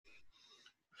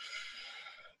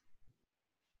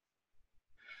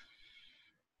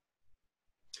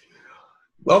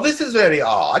Well, this is very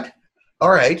odd.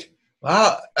 All right.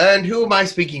 And who am I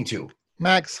speaking to?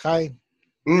 Max, hi.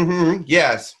 Mm-hmm.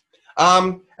 Yes.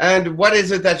 And what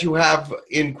is it that you have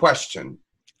in question?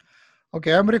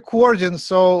 Okay, I'm recording,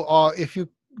 so if you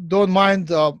don't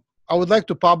mind, I would like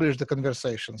to publish the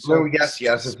conversation. So Oh, yes.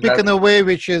 If speak in a way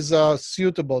which is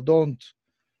suitable. Don't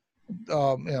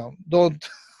don't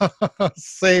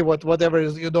say whatever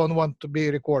you don't want to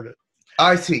be recorded.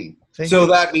 I see. Thank So you.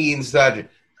 that means that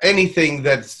anything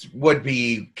that would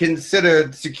be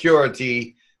considered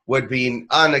security would be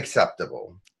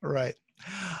unacceptable. Right.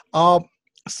 Oh,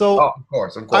 of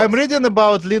course. I'm reading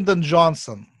about Lyndon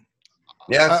Johnson.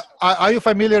 Yes. Are you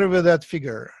familiar with that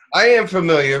figure? I am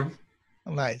familiar.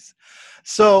 Nice.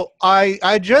 So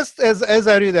I just as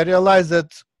I read, I realized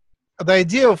that the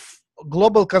idea of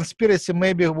global conspiracy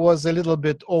maybe was a little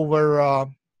bit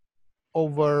overhyped,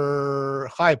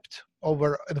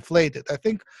 overinflated. I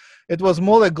think it was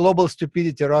more like global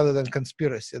stupidity rather than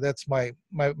conspiracy. That's my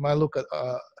look at.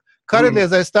 Currently,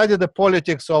 as I study the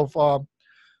politics of,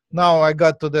 now I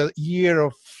got to the year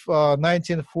of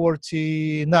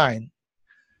 1949.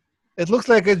 It looks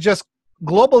like it's just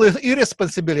global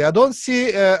irresponsibility. I don't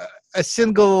see a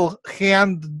single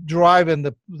hand drive in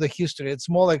the history. It's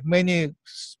more like many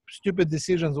stupid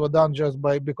decisions were done just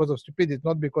because of stupidity,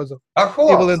 not because of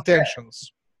evil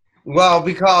intentions. Well,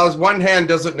 because one hand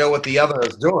doesn't know what the other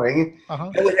is doing.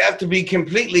 It would have to be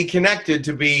completely connected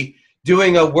to be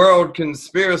doing a world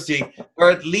conspiracy,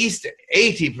 or at least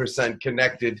 80%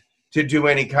 connected to do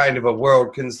any kind of a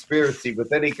world conspiracy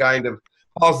with any kind of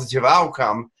positive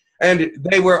outcome. And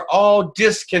they were all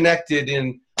disconnected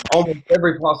in almost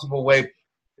every possible way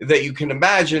that you can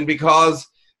imagine, because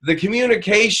the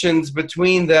communications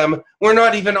between them were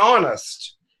not even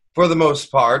honest for the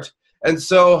most part. And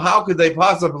so how could they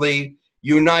possibly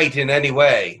unite in any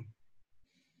way?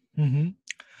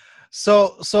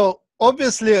 So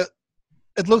obviously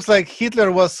it looks like Hitler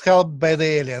was helped by the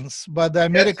aliens, but the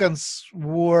Americans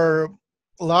were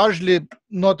largely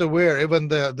not aware, even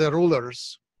the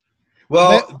rulers.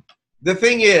 Well, the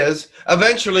thing is,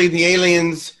 eventually the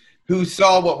aliens who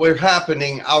saw what were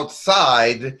happening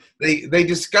outside, they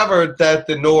discovered that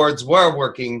the Nords were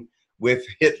working with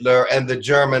Hitler and the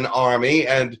German army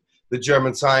and the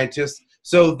German scientists.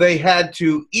 So they had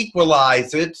to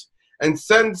equalize it and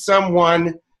send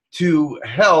someone to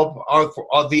help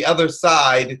on the other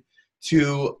side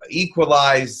to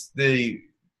equalize the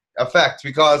effect,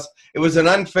 because it was an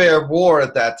unfair war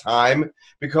at that time,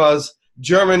 because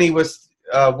Germany was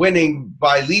winning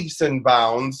by leaps and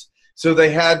bounds. So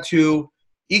they had to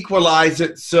equalize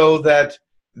it so that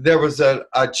there was a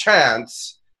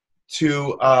chance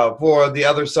to for the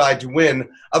other side to win.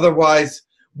 Otherwise,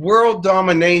 world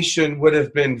domination would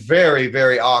have been very,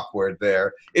 very awkward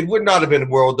there. It would not have been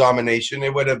world domination.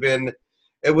 It would have been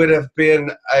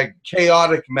a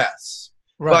chaotic mess.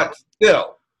 Right.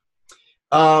 But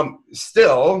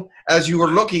still, as you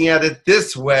were looking at it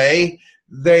this way,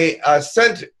 they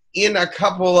sent in a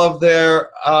couple of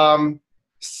their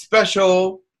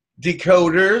special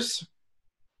decoders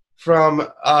from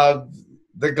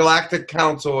the Galactic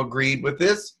Council agreed with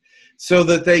this, so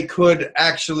that they could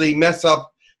actually mess up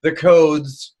the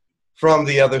codes from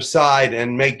the other side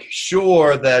and make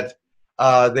sure that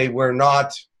they were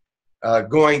not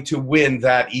going to win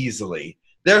that easily.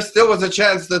 There still was a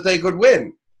chance that they could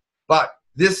win, but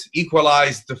this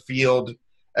equalized the field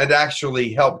and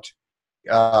actually helped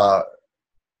the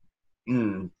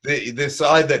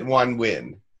side that won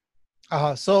win.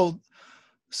 So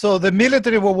the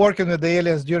military were working with the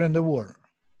aliens during the war.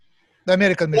 The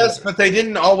American military. Yes, but they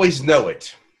didn't always know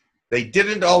it. They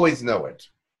didn't always know it.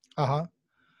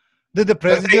 Did the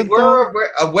president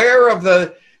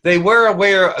They were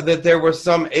aware that there was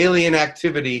some alien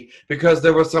activity, because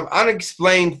there were some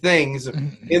unexplained things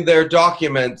in their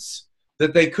documents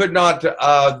that they could not,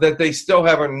 that they still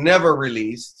never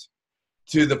released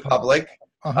to the public.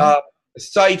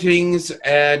 Sightings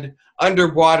and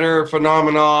underwater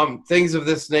phenomena, things of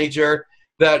this nature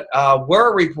that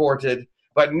were reported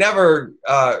but never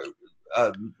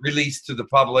released to the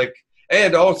public.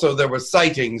 And also there were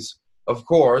sightings, of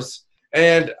course.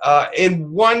 And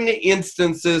in one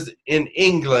instances in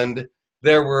England,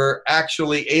 there were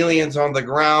actually aliens on the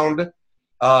ground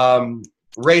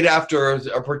right after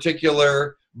a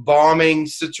particular bombing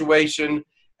situation,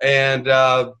 and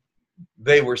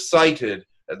they were sighted,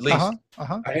 at least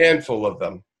a handful of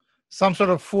them. Some sort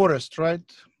of forest, right?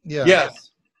 Yeah.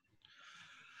 Yes.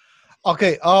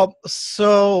 Okay.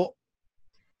 So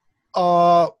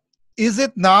is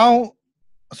it now?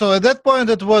 So at that point,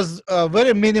 it was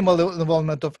very minimal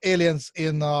involvement of aliens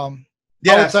in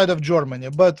outside of Germany.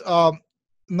 But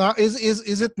Now,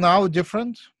 is it now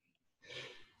different?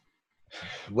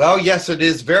 Well, yes, it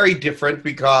is very different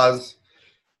because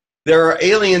there are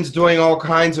aliens doing all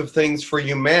kinds of things for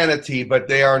humanity, but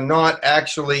they are not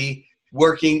actually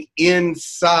working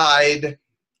inside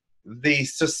the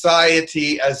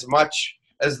society as much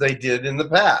as they did in the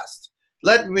past.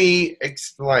 Let me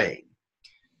explain.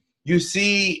 You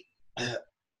see,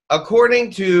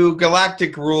 according to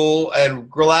galactic rule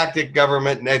and galactic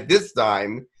government at this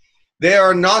time, they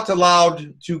are not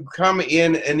allowed to come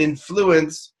in and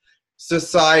influence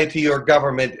society or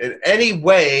government in any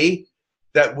way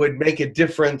that would make a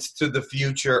difference to the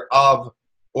future of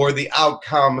or the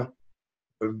outcome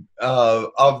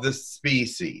of the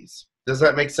species. Does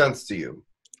that make sense to you?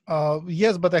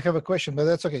 Yes, but I have a question, but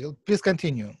that's okay. Please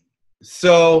continue.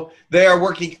 So they are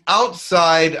working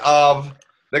outside of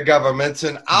the governments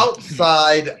and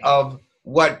outside of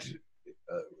what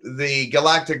the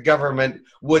galactic government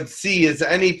would see as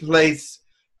any place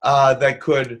that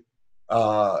could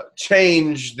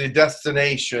change the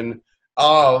destination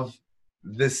of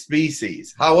the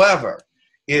species. However,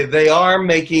 they are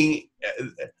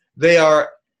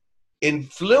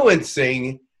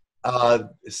influencing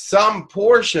some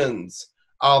portions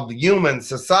of human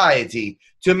society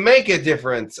to make a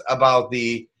difference about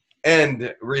the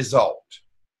end result.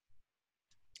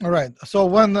 All right. So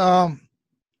when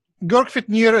Girk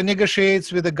Fitneer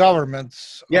negotiates with the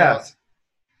governments, yes,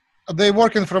 they're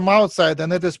working from outside,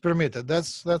 and it is permitted.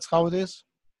 That's how it is.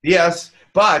 Yes,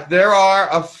 but there are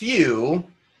a few,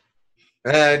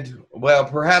 and well,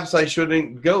 perhaps I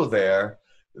shouldn't go there.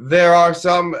 There are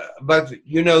some, but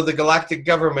you know, the galactic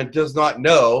government does not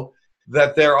know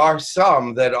that there are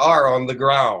some that are on the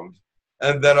ground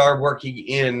and that are working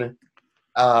in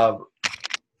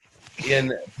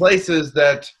places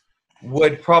that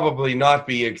would probably not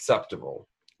be acceptable.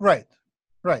 Right,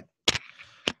 right.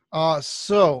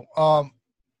 So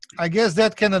I guess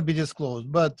that cannot be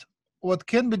disclosed, but what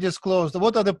can be disclosed,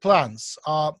 what are the plans?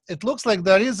 It looks like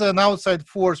there is an outside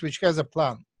force which has a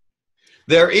plan.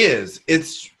 There is.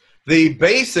 It's the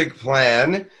basic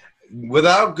plan,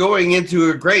 without going into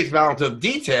a great amount of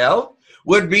detail,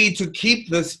 would be to keep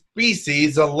the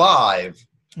species alive,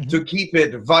 to keep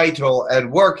it vital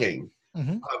and working,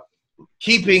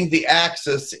 keeping the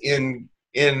axis in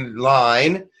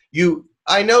line.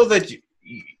 I know that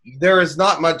there is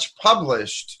not much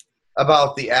published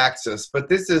about the axis, but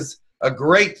this is a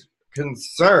great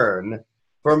concern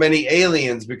for many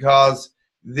aliens because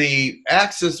the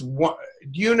axis.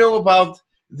 Do you know about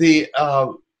the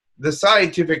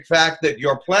scientific fact that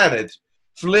your planet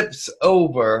flips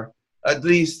over at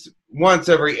least once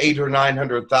every 800,000 or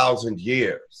 900,000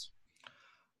 years?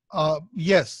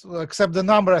 Yes, except the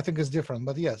number I think is different,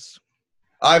 but yes.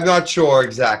 I'm not sure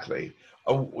exactly.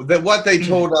 What they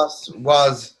told us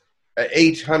was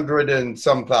 800 and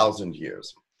some thousand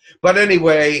years. But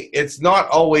anyway, it's not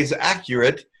always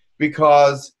accurate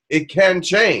because it can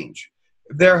change.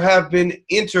 There have been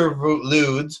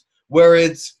interludes where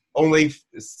it's only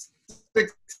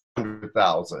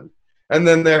 600,000. And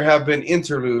then there have been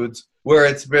interludes where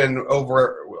it's been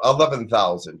over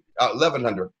 11,000,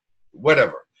 1,100,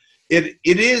 whatever. It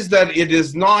is that it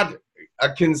is not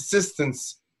a consistent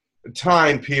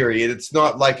time period. It's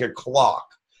not like a clock.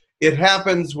 It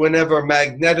happens whenever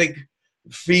magnetic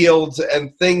fields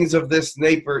and things of this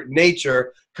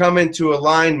nature come into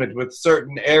alignment with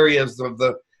certain areas of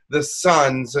the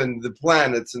suns and the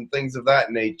planets and things of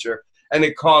that nature, and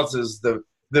it causes the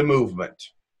movement.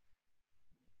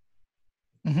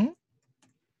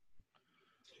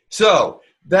 So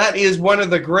that is one of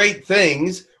the great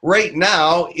things. Right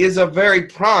now is a very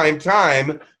prime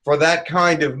time for that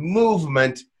kind of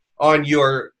movement on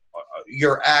your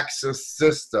axis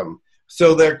system.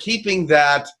 So they're keeping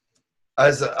that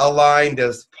as aligned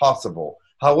as possible.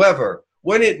 However,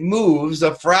 when it moves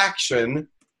a fraction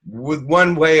with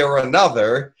one way or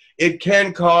another, it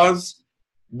can cause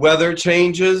weather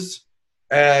changes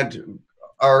and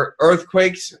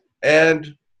earthquakes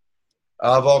and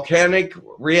volcanic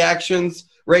reactions.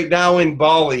 Right now in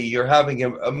Bali, you're having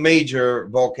a major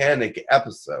volcanic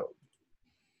episode.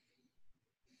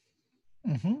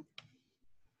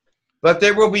 But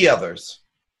there will be others.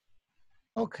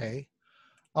 Okay.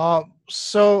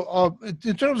 So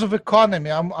in terms of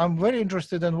economy, I'm very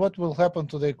interested in what will happen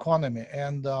to the economy,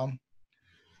 and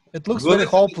it looks very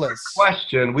hopeless.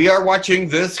 Question. We are watching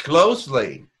this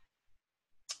closely.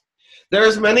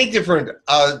 There's many different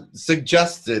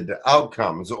suggested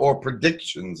outcomes or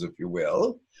predictions, if you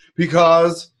will,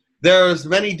 because there's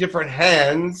many different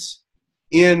hands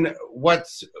in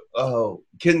what's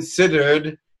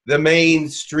considered the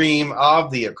mainstream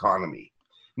of the economy.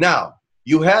 Now,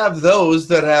 You have those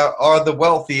that are the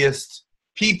wealthiest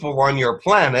people on your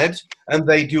planet, and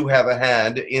they do have a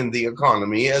hand in the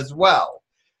economy as well.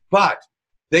 But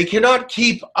they cannot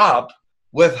keep up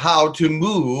with how to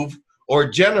move or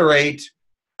generate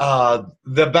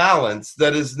the balance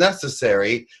that is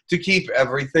necessary to keep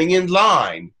everything in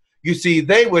line. You see,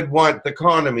 they would want the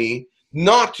economy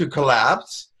not to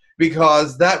collapse,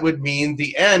 because that would mean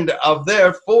the end of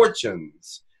their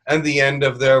fortunes and the end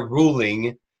of their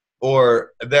ruling,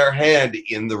 or their hand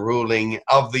in the ruling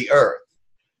of the earth.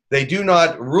 They do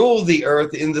not rule the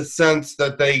earth in the sense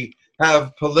that they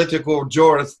have political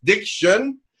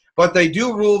jurisdiction, but they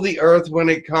do rule the earth when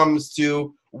it comes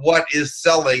to what is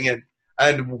selling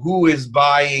and who is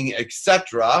buying,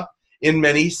 etc. In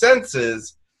many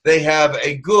senses, they have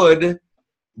a good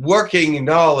working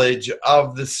knowledge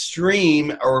of the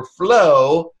stream or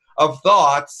flow of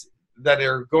thoughts that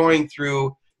are going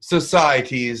through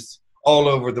societies all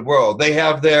over the world. They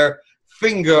have their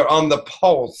finger on the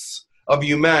pulse of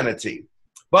humanity.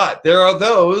 But there are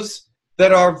those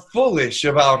that are foolish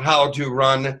about how to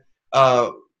run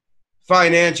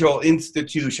financial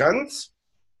institutions.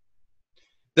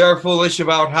 They're foolish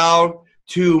about how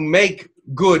to make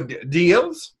good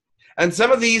deals. And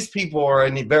some of these people are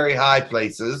in very high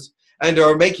places and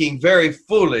are making very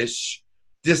foolish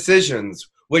decisions,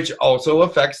 which also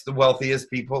affects the wealthiest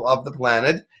people of the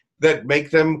planet, that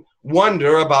make them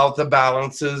wonder about the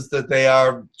balances that they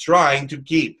are trying to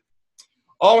keep.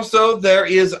 Also, there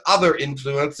is other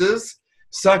influences,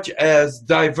 such as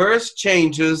diverse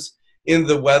changes in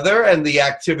the weather and the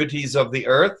activities of the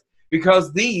earth,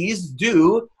 because these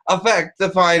do affect the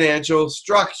financial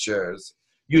structures.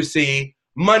 You see,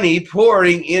 money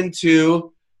pouring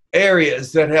into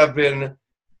areas that have been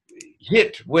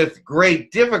hit with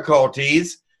great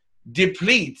difficulties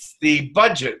depletes the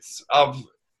budgets of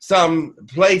some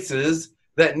places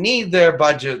that need their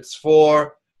budgets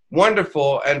for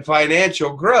wonderful and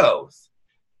financial growth,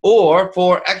 or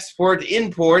for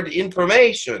export-import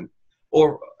information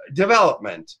or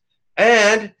development.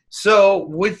 And so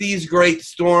with these great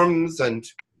storms and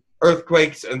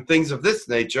earthquakes and things of this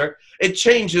nature, it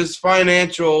changes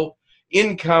financial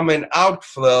income and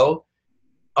outflow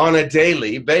on a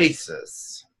daily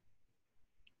basis.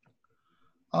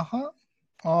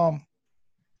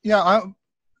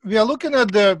 We are looking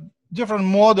at the different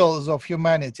models of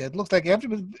humanity. It looks like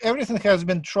everything has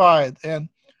been tried, and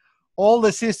all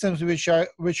the systems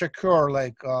which occur,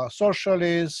 like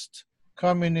socialist,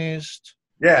 communist,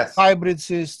 yes, hybrid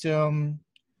system,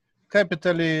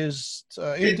 capitalist.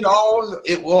 It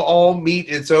will all meet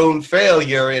its own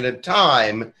failure in a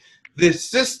time. This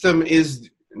system is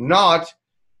not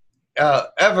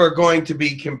ever going to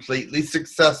be completely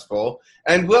successful,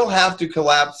 and will have to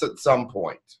collapse at some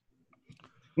point.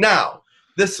 Now,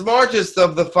 the smartest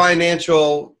of the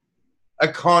financial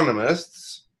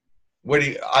economists,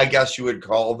 I guess you would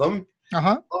call them,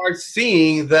 are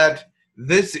seeing that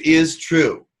this is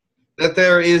true, that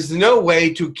there is no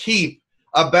way to keep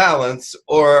a balance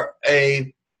or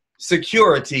a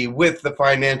security with the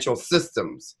financial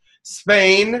systems.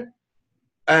 Spain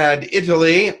and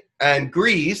Italy and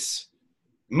Greece,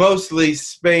 mostly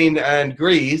Spain and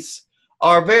Greece,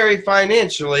 are very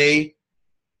financially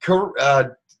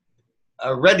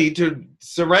ready to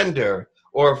surrender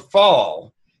or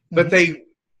fall, but they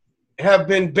have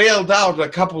been bailed out a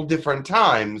couple different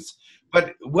times.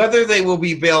 But whether they will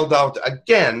be bailed out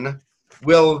again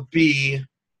will be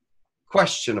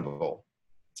questionable.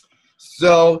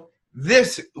 So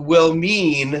this will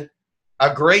mean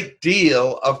a great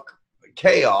deal of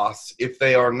chaos if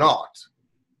they are not,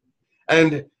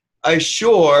 and a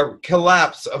sure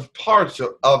collapse of parts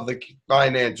of the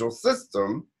financial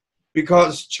system,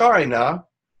 because China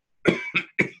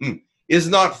is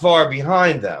not far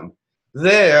behind them.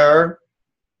 Their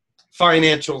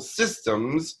financial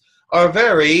systems are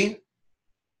very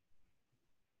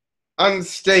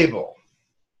unstable.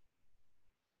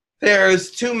 There's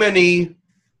too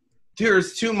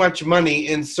much money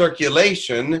in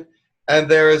circulation, and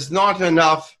there is not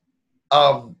enough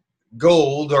of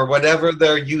gold or whatever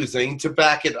they're using to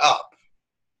back it up.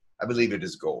 I believe it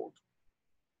is gold.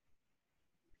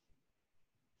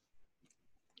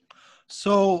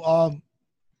 So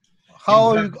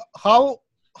how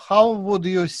would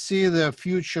you see the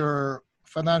future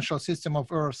financial system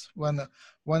of Earth when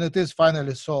it is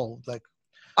finally solved? Like,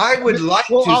 I would like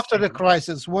to after the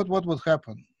crisis, what would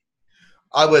happen?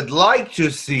 I would like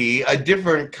to see a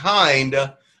different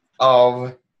kind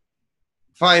of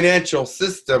financial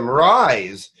system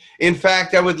rise. In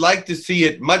fact, I would like to see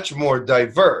it much more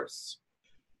diverse.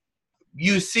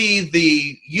 You see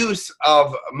the use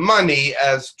of money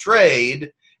as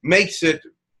trade makes it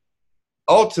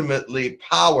ultimately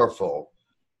powerful,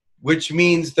 which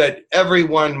means that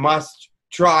everyone must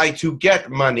try to get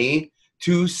money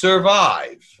to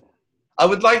survive. I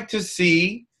would like to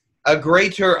see a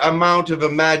greater amount of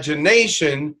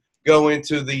imagination go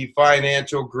into the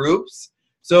financial groups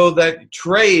so that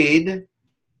trade,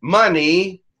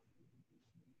 money,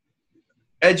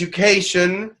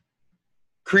 education,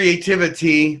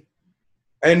 creativity,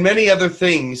 and many other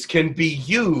things can be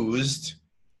used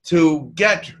to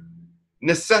get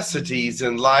necessities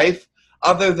in life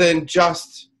other than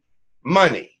just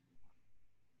money.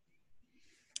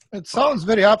 It sounds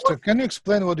very abstract. Can you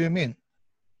explain what you mean?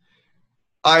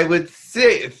 I would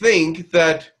think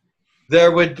that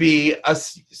there would be a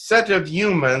set of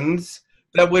humans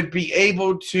that would be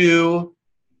able to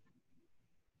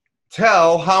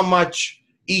tell how much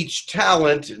each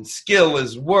talent and skill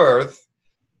is worth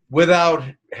without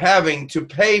having to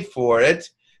pay for it,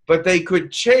 but they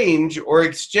could change or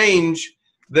exchange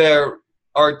their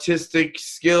artistic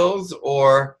skills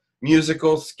or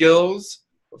musical skills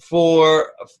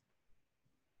for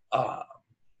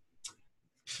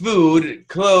food,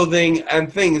 clothing,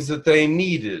 and things that they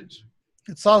needed.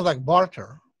 It sounds like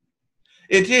barter.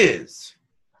 It is.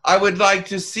 I would like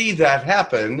to see that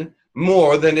happen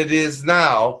more than it is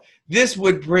now. This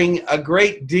would bring a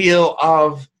great deal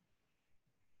of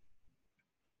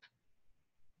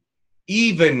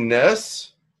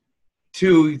evenness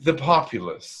to the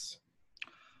populace.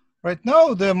 Right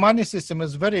now, the money system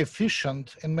is very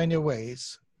efficient in many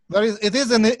ways. It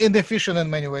is inefficient in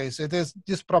many ways. It is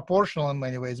disproportional in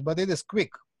many ways, but it is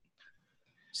quick.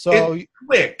 So it's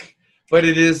quick, but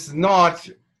it is not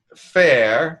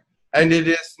fair, and it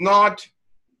is not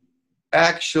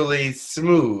actually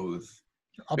smooth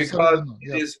because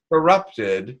it is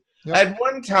corrupted. Yep. At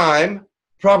one time,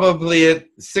 probably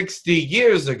 60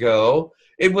 years ago,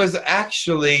 it was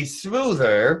actually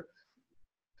smoother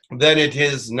than it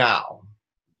is now.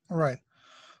 Right.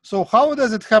 So how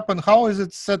does it happen? How is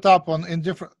it set up in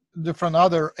different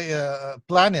other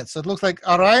planets? It looks like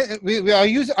Orion.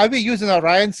 Are we using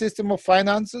Orion system of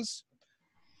finances?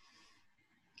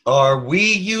 Are we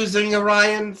using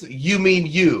Orions? You mean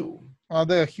you?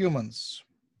 They're humans.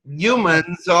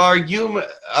 Humans are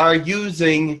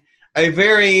using a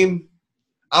very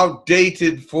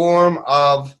outdated form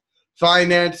of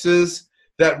finances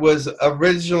that was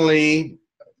originally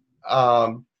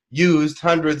used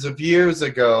hundreds of years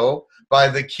ago by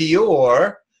the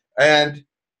Kior, and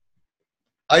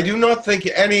I do not think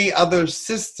any other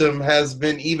system has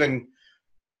been even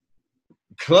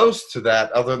close to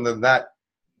that other than that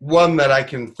one that I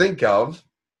can think of.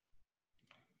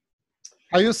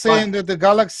 Are you saying that the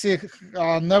galaxy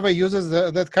never uses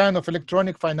that kind of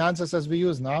electronic finances as we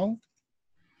use now?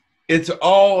 It's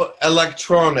all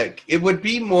electronic. It would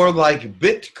be more like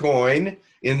Bitcoin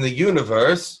in the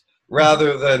universe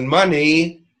rather than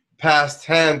money passed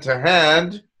hand to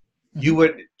hand. You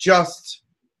would just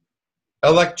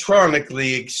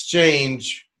electronically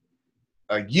exchange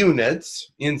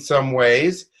units in some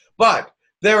ways, but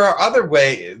there are other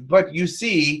ways. But you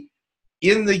see,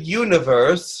 in the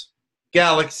universe,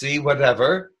 galaxy,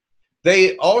 whatever,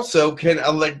 they also can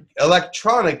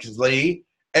electronically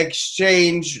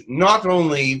exchange not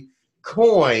only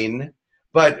coin,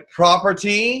 but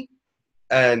property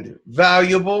and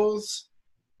valuables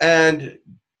and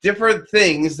different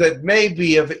things that may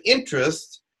be of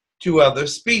interest to other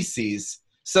species,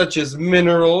 such as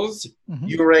minerals,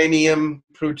 uranium,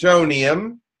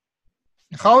 plutonium.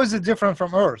 How is it different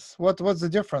from Earth? What's the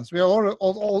difference? We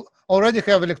already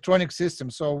have electronic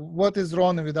systems, so what is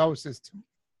wrong with our system?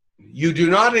 You do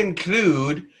not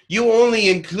include, you only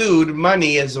include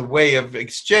money as a way of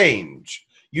exchange.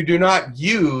 You do not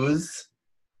use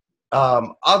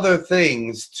other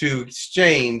things to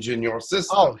exchange in your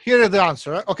system. Oh, here is the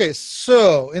answer. Okay,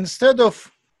 so instead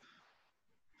of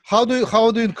how do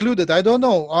you include it? I don't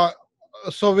know.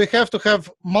 So we have to have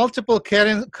multiple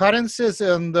currencies,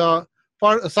 and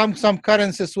some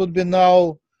currencies would be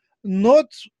now not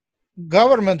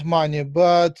government money,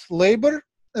 but labor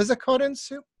as a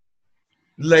currency.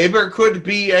 Labor could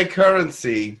be a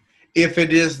currency if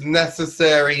it is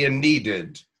necessary and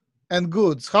needed. And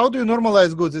goods. How do you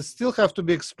normalize goods? It still have to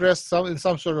be expressed in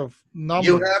some sort of number.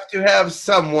 You have to have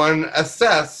someone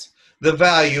assess the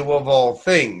value of all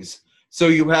things. So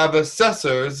you have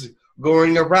assessors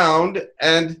going around,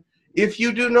 and if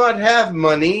you do not have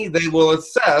money, they will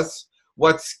assess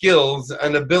what skills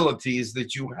and abilities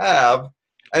that you have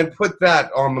and put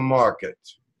that on the market.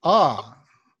 I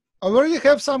already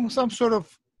have some sort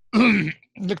of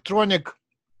electronic.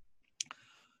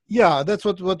 Yeah, that's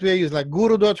what we use, like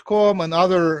guru.com and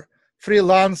other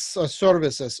freelance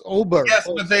services, Uber. Yes,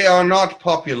 but they are not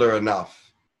popular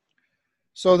enough.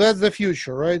 So that's the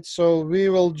future, right? So we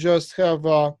will just have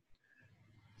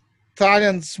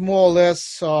talents more or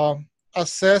less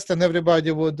assessed, and everybody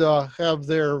would have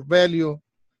their value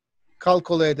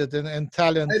calculated in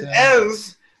talent. And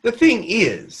as the thing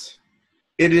is,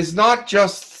 it is not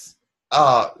just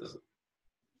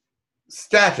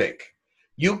static.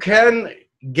 You can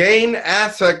gain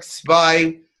assets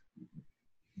by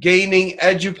gaining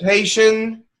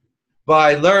education,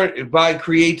 by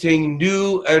creating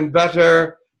new and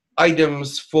better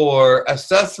items for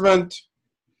assessment,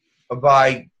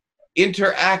 by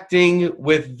interacting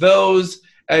with those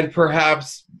and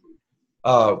perhaps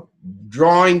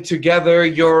drawing together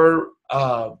your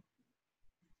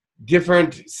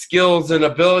different skills and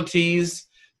abilities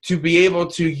to be able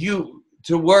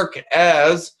to work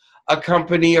as a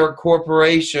company or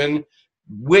corporation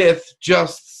with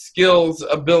just skills,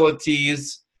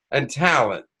 abilities, and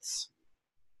talents.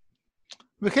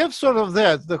 We have sort of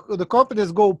that. The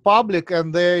companies go public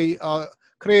and they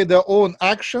create their own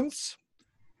actions.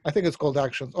 I think it's called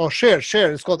actions or shares.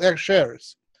 It's called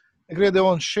shares. They create their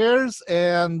own shares,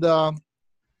 and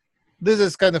this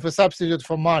is kind of a substitute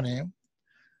for money.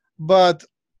 But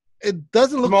it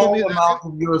doesn't look to me small amount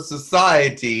of your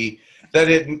society that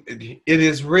it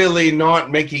is really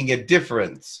not making a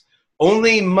difference.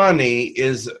 Only money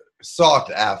is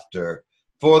sought after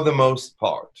for the most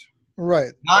part.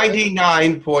 Right.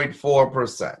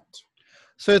 99.4%.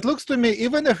 So it looks to me,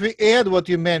 even if we add what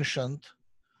you mentioned,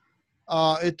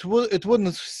 it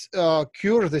wouldn't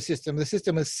cure the system. The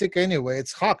system is sick anyway.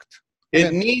 It's hacked.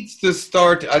 It needs to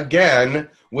start again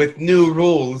with new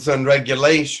rules and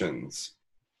regulations.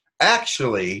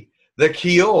 Actually, the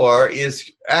Kior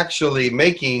is actually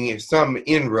making some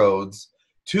inroads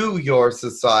to your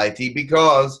society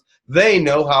because they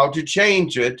know how to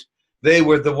change it. They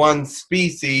were the one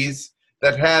species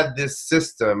that had this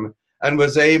system and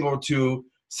was able to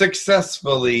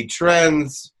successfully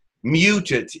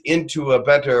transmute it into a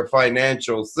better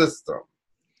financial system.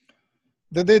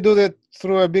 Did they do that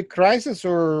through a big crisis,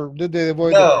 or did they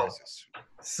avoid the crisis?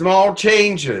 Small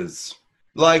changes,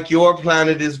 like your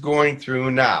planet is going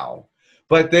through now.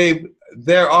 But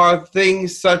there are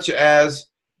things such as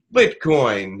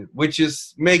Bitcoin, which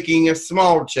is making a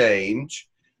small change,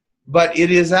 but it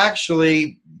has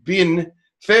actually been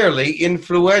fairly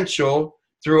influential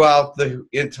throughout the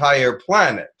entire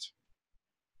planet.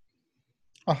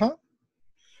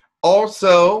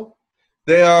 Also,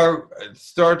 they are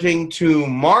starting to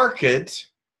market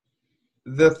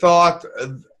the thought,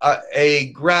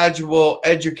 a gradual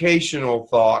educational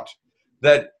thought,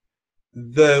 that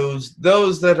those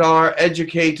that are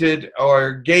educated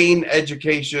or gain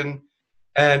education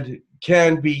and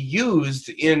can be used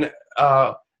in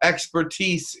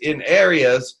expertise in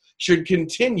areas should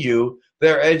continue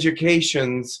their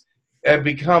educations and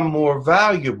become more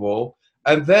valuable.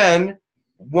 And then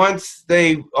once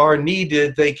they are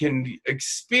needed, they can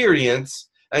experience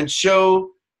and show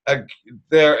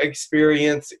their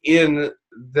experience in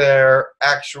their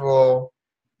actual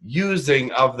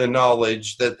using of the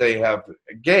knowledge that they have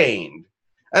gained.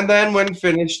 And then when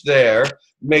finished there,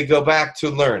 may go back to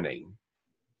learning.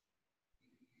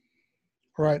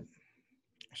 Right.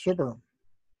 Super.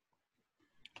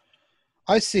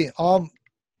 I see.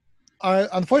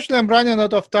 Unfortunately, I'm running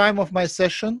out of time of my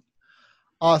session.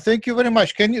 Thank you very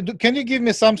much. Can you give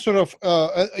me some sort of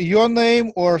your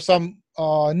name or some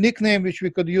nickname which we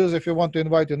could use if you want to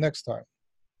invite you next time?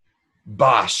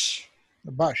 Bosh.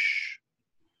 Bosh.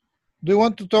 Do you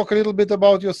want to talk a little bit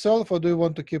about yourself, or do you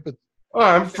want to keep it? Oh,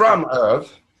 I'm from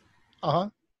Earth. I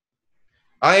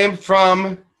am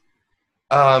from,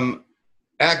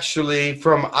 actually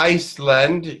from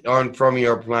Iceland, from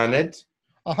your planet.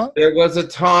 There was a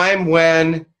time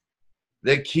when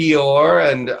the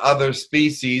Kior and other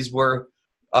species were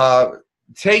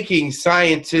taking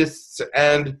scientists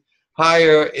and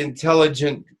higher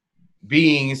intelligent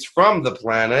beings from the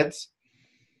planet.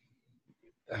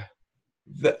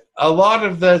 A lot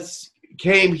of this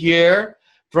came here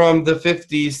from the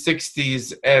 50s,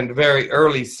 60s, and very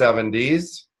early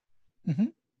 70s.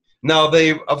 Now,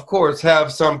 they, of course,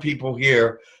 have some people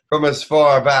here from as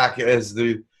far back as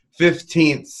the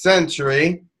 15th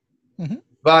century.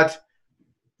 But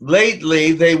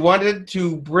lately, they wanted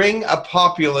to bring a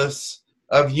populace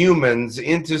of humans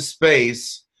into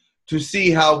space to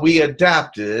see how we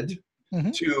adapted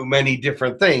to many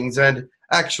different things. And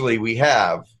actually, we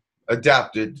have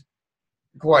adapted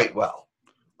quite well.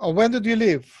 When did you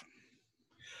leave?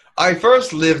 I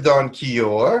first lived on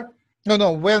Kior.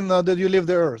 No. When did you leave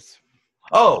the Earth?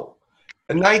 Oh,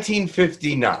 in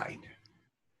 1959.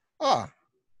 Ah.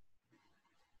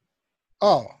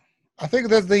 Oh, I think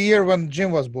that's the year when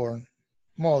Jim was born,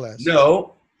 more or less.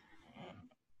 No.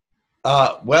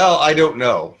 Well, I don't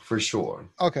know for sure.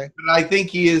 Okay. But I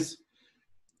think he is.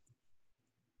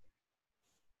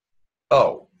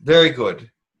 Oh, very good.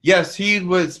 Yes, he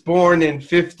was born in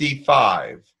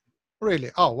 55. Really?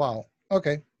 Oh, wow.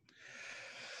 Okay.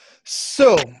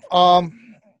 So, how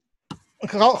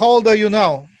old are you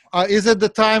now? Is it the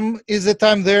time? Is the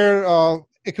time there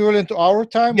equivalent to our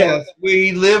time? Yes,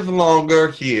 we live longer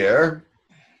here.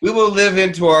 We will live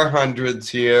into our hundreds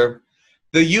here.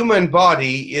 The human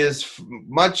body is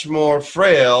much more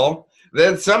frail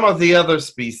than some of the other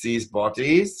species'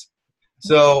 bodies.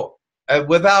 So,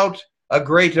 without a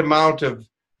great amount of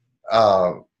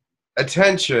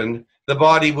attention, the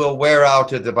body will wear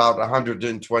out at about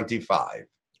 125.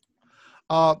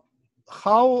 How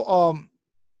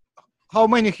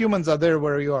many humans are there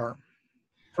where you are?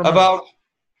 About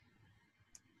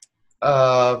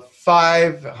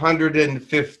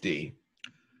 550.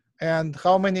 And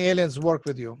how many aliens work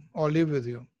with you or live with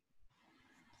you?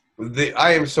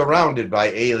 I am surrounded by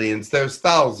aliens. There's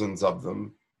thousands of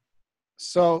them.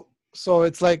 So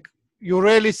it's like you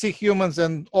rarely see humans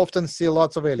and often see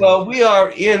lots of aliens. Well,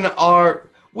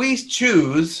 we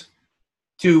choose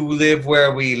to live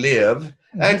where we live,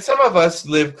 and some of us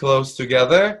live close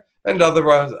together, and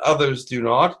others do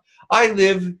not. I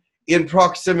live in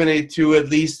proximity to at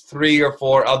least 3 or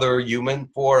 4 other humans.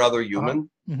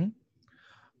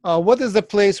 What is the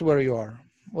place where you are?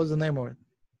 What's the name of it?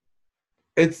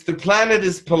 The planet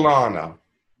is Pleiades.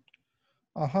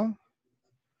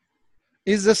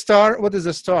 Is the star? What is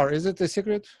the star? Is it a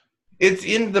secret? It's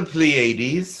in the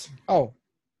Pleiades. Oh,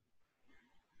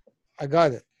 I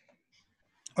got it.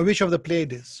 Which of the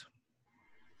Pleiades?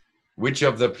 Which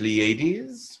of the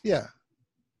Pleiades? Yeah.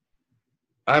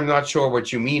 I'm not sure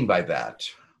what you mean by that.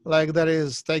 Like there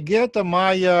is 𝗪𝗪𝗧𝗧𝗧,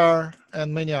 Maya,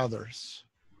 and many others.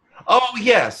 Oh,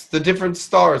 yes, the different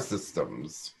star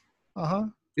systems.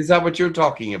 Is that what you're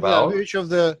talking about? Yeah, which of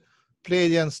the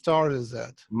Pleiadian stars is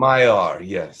that? Mayar,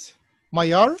 yes.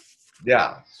 Mayar?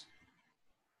 Yeah.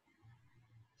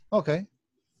 Okay.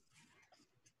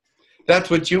 That's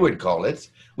what you would call it.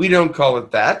 We don't call it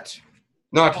that.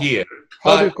 Not here.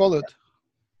 How do you call it?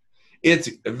 It's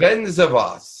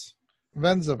Venzavas.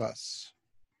 Venzavas.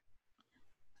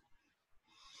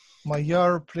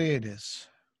 Mayar Pleiades.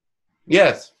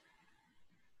 Yes.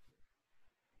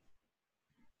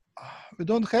 We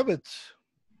don't have it.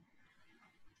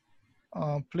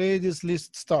 Pleiades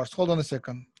list stars. Hold on a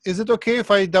second. Is it okay if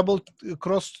I double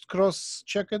cross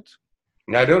check it?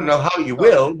 I don't know how you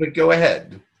will, but go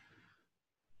ahead.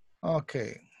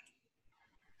 Okay.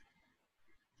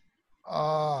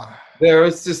 There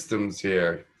are systems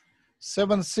here.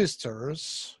 7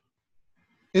 sisters.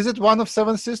 Is it one of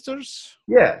 7 sisters?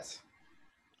 Yes.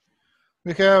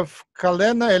 We have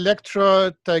Kalena,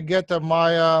 Electra, 𝗪𝗪𝗧𝗧,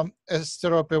 Maya,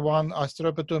 Asterope 1,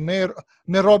 Asterope 2,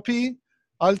 Merope,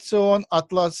 Alcyone,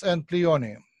 Atlas, and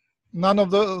Pleione. None of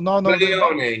the.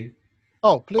 Pleione.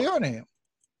 Oh, Pleione.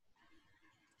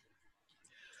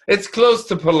 It's close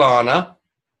to Pleiades,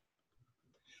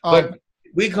 but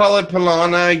we call it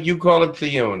Pleiades, you call it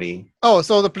Pleione. Oh,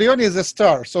 so the Pleione is a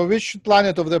star. So which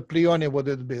planet of the Pleione would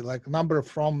it be? Like number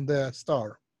from the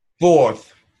star?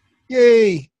 4th.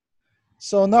 Yay!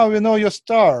 So now we know your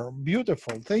star.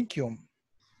 Beautiful. Thank you.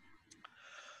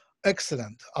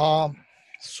 Excellent.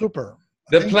 Super.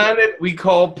 The planet we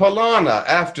call Pleiades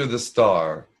after the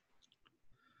star.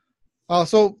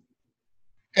 So,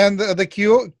 and the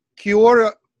Quior,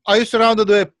 are you surrounded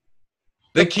with?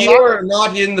 The Quior are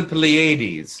not in the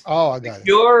Pleiades. Oh, I got it.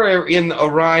 The Quior are in the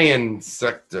Orion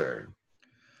sector.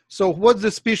 So what's the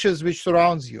species which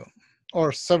surrounds you?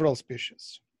 Or several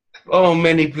species? Oh,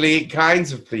 many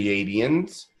kinds of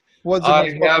Pleiadians. What's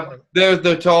there's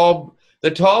the tall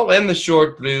and the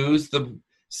short blues, the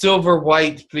silver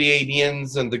white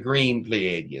Pleiadians, and the green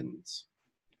Pleiadians.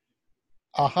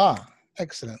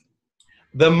 Excellent.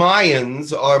 The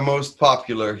Mayans are most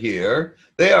popular here.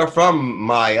 They are from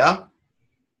Maya.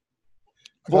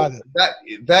 Got it.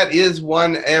 That is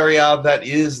one area that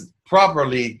is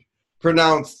properly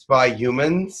pronounced by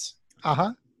humans.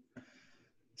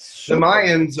 The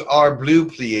Mayans are blue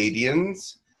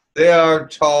Pleiadians. They are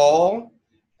tall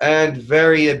and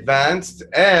very advanced,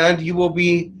 and you will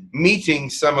be meeting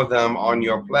some of them on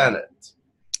your planet.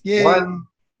 Yeah.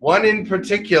 One in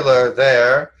particular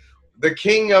there, the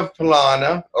king of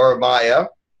Pleiades, or Maya,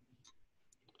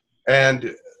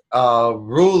 and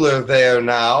ruler there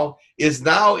now, is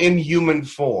now in human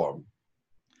form.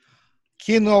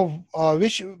 King of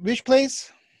which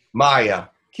place? Maya.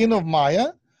 King of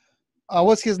Maya.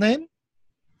 What's his name?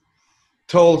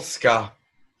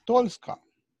 𝗪𝗘𝗧𝗏.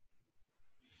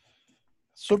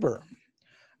 Super.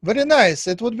 Very nice.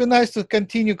 It would be nice to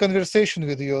continue conversation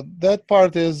with you. That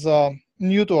part is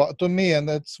new to me, and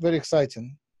it's very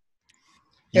exciting.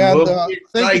 You And will be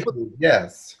excited,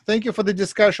 yes. Thank you for the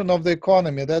discussion of the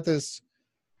economy. That is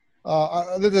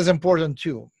important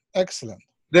too. Excellent.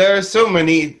 There are so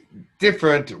many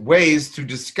different ways to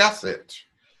discuss it.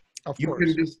 Of you course.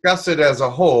 can discuss it as a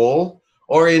whole,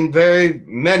 or in very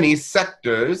many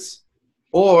sectors,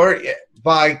 or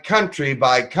by country,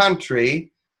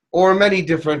 or many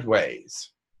different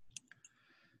ways.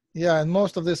 Yeah, and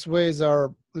most of these ways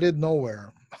lead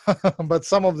nowhere, but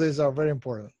some of these are very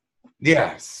important.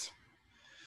 Yes.